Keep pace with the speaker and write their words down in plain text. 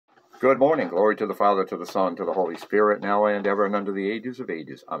Good morning. Glory to the Father, to the Son, to the Holy Spirit, now and ever and unto the ages of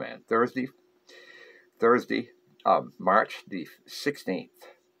ages. Amen. Thursday, March the 16th,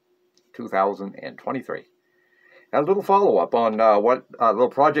 2023. A little follow-up on what little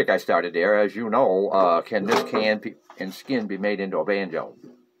project I started there. As you know, can this can and skin be made into a banjo?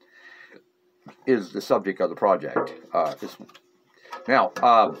 Is the subject of the project. Now,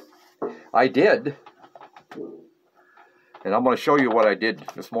 I did... And I'm going to show you what I did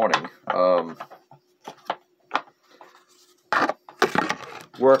this morning.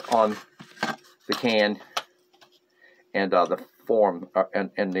 Work on the can and the form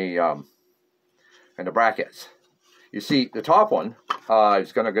and the brackets. You see, the top one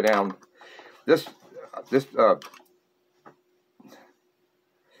is going to go down. This is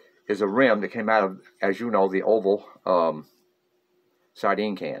a rim that came out of, as you know, the oval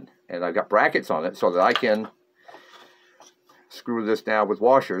sardine can, and I've got brackets on it so that I can screw this down with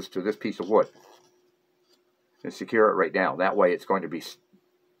washers to this piece of wood and secure it right down. That way it's going to be,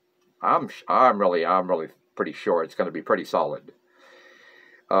 I'm really pretty sure it's going to be pretty solid.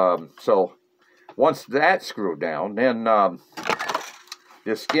 So once that's screwed down, then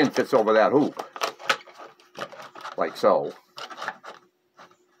this skin fits over that hoop like so.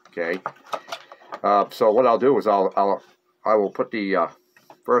 Okay. So what I'll do is I will put the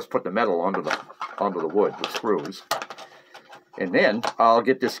first put the metal onto the wood with screws. And then I'll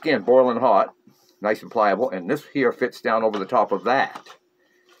get this skin boiling hot, nice and pliable, and this here fits down over the top of that,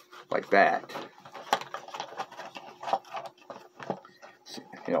 like that.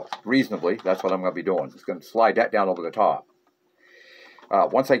 You know, reasonably, that's what I'm going to be doing. It's going to slide that down over the top.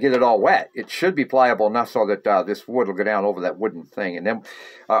 Once I get it all wet, it should be pliable enough so that this wood will go down over that wooden thing, and then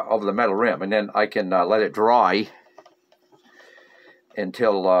over the metal rim, and then I can let it dry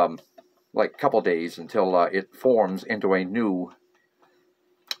until... like a couple days until it forms into a new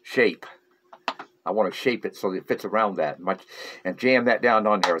shape. I want to shape it so that it fits around that much and jam that down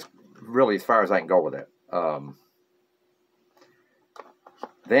on there really as far as I can go with it.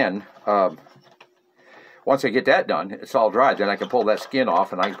 Then once I get that done, it's all dry, then I can pull that skin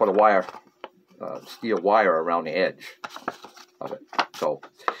off and I can put a wire, steel wire around the edge of it. So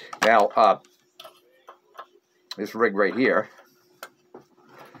now this rig right here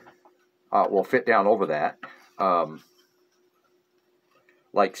will fit down over that,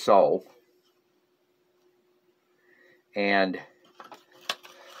 like so, and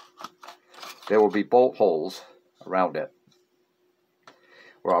there will be bolt holes around it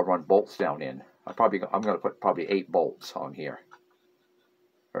where I'll run bolts down in. I'm going to put probably 8 bolts on here,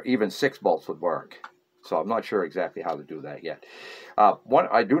 or even 6 bolts would work. So I'm not sure exactly how to do that yet.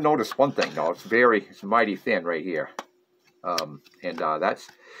 I do notice one thing though. It's mighty thin right here. I'm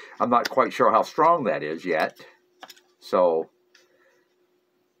not quite sure how strong that is yet. So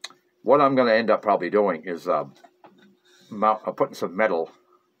what I'm going to end up probably doing is putting some metal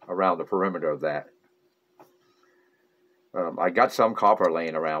around the perimeter of that. I got some copper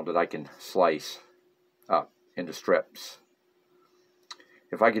laying around that I can slice up into strips.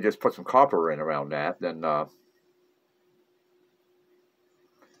 If I could just put some copper in around that, then that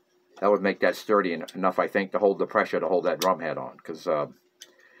would make that sturdy enough, I think, to hold the pressure to hold that drum head on. Because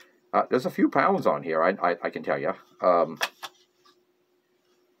there's a few pounds on here, I can tell you.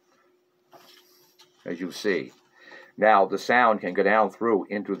 As you see. Now, the sound can go down through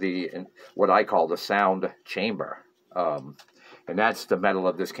into what I call the sound chamber. And that's the metal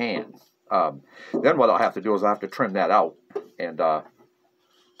of this can. Then what I'll have to do is I'll have to trim that out. And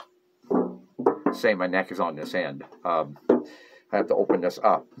say my neck is on this end. I have to open this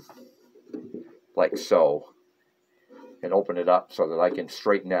up like so, and open it up so that I can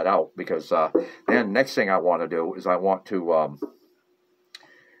straighten that out, because then next thing I want to do is I want to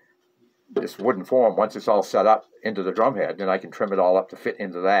this wooden form, once it's all set up into the drum head, then I can trim it all up to fit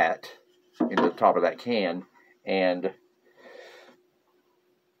into that, into the top of that can, and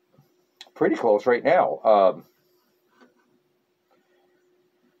pretty close right now.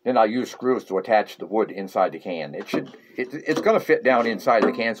 Then I'll use screws to attach the wood inside the can. It's going to fit down inside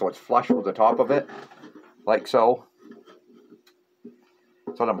the can so it's flush with the top of it, like so.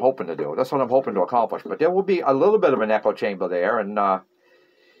 That's what I'm hoping to do. That's what I'm hoping to accomplish. But there will be a little bit of an echo chamber there, and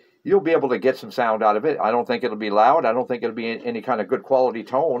you'll be able to get some sound out of it. I don't think it'll be loud. I don't think it'll be any kind of good quality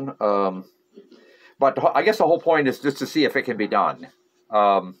tone. But I guess the whole point is just to see if it can be done.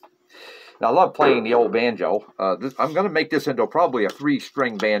 Now, I love playing the old banjo. I'm going to make this into probably a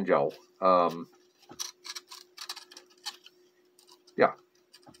 3-string banjo. Yeah.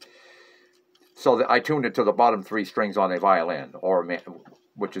 So that I tuned it to the bottom 3 strings on a violin,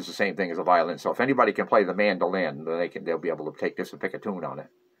 which is the same thing as a violin. So if anybody can play the mandolin, then they'll be able to take this and pick a tune on it.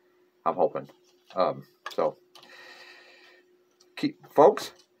 I'm hoping. So,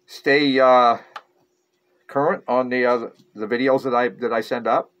 folks, stay current on the videos that I send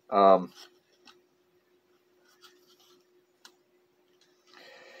up.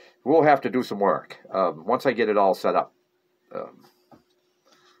 We'll have to do some work. Once I get it all set up,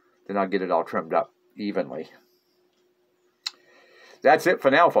 then I'll get it all trimmed up evenly. That's it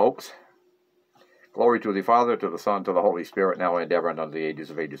for now, folks. Glory to the Father, to the Son, to the Holy Spirit, now and ever, and unto the ages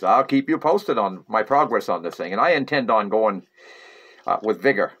of ages. I'll keep you posted on my progress on this thing, and I intend on going with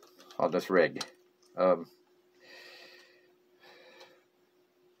vigor on this rig.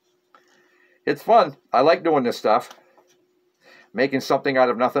 It's fun. I like doing this stuff. Making something out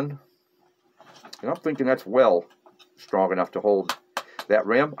of nothing. And I'm thinking that's well strong enough to hold that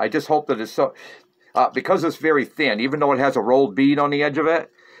rim. I just hope that it's so... because it's very thin, even though it has a rolled bead on the edge of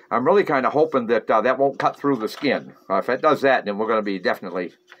it, I'm really kind of hoping that that won't cut through the skin. If it does that, then we're going to be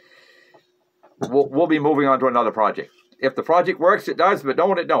definitely... We'll be moving on to another project. If the project works, it does, but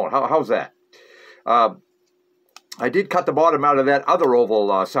don't, it don't. How's that? I did cut the bottom out of that other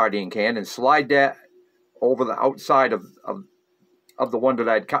oval sardine can and slide that over the outside of the one that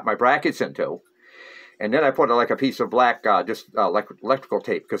I'd cut my brackets into. And then I put like a piece of black, electrical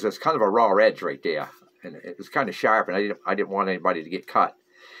tape, because it's kind of a raw edge right there. And it was kind of sharp, and I didn't want anybody to get cut.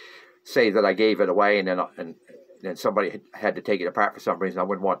 Say that I gave it away, and then somebody had to take it apart for some reason. I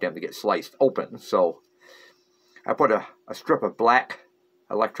wouldn't want them to get sliced open. So I put a strip of black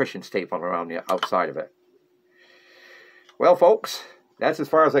electrician's tape on around the outside of it. Well, folks, that's as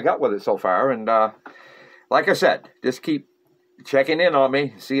far as I got with it so far. And like I said, just keep checking in on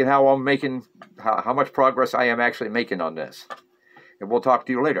me, seeing how I'm making, how much progress I am actually making on this. And we'll talk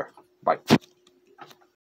to you later. Bye.